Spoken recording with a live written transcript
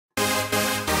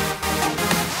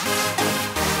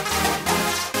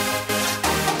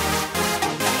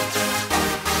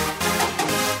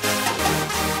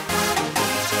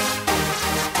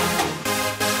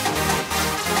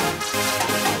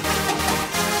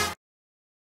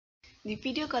Di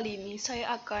video kali ini saya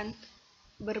akan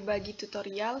berbagi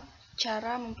tutorial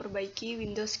cara memperbaiki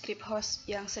Windows script host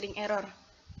yang sering error.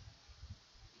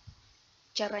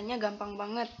 Caranya gampang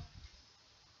banget.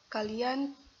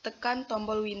 Kalian tekan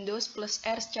tombol Windows plus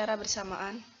R secara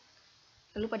bersamaan.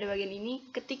 Lalu pada bagian ini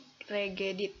ketik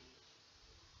regedit.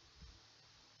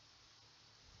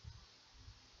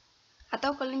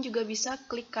 Atau kalian juga bisa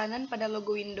klik kanan pada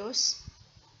logo Windows,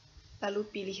 lalu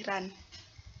pilih run.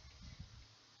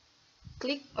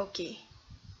 Klik OK.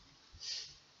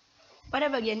 Pada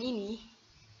bagian ini,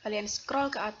 kalian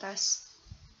scroll ke atas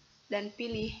dan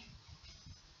pilih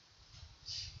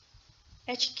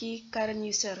key current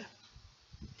user.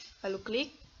 Lalu klik,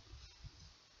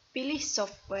 pilih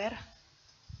software,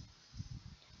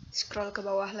 scroll ke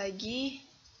bawah lagi,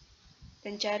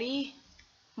 dan cari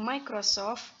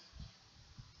Microsoft.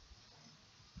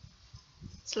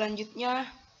 Selanjutnya,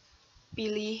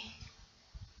 pilih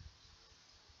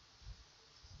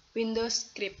Windows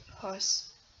Script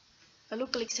Host. Lalu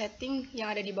klik setting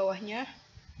yang ada di bawahnya.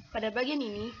 Pada bagian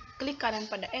ini, klik kanan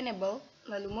pada Enable,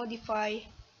 lalu Modify,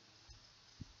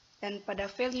 dan pada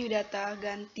Value Data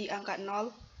ganti angka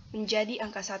 0 menjadi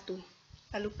angka 1.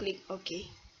 Lalu klik OK.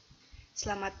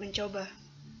 Selamat mencoba.